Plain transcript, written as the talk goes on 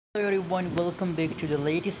Hello everyone, welcome back to the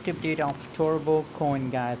latest update of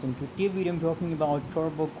turbocoin, guys. In today's video I'm talking about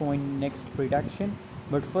turbocoin next production.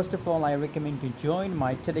 But first of all, I recommend to join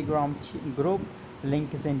my telegram group.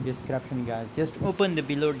 Link is in description, guys. Just open the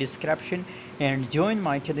below description and join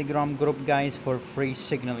my telegram group, guys, for free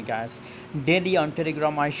signal, guys. Daily on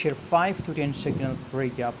telegram I share 5 to 10 signal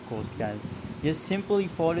free of course, guys. Just simply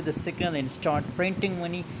follow the signal and start printing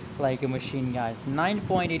money like a machine, guys.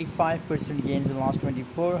 9.85% gains in last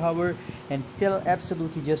 24 hours, and still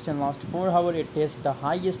absolutely just in last 4 hours it is the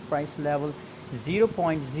highest price level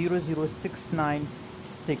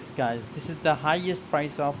 0.00696, guys. This is the highest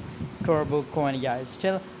price of turbo coin, guys.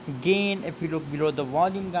 Still gain if you look below the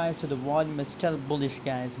volume, guys, so the volume is still bullish,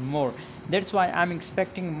 guys, more. That's why I'm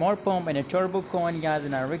expecting more pump in a turbo coin, guys,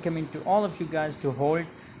 and I recommend to all of you guys to hold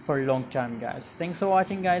for a long time, guys. Thanks for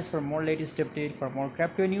watching, guys. For more latest update, for more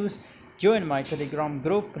crypto news, join my telegram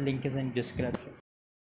group. Link is in description.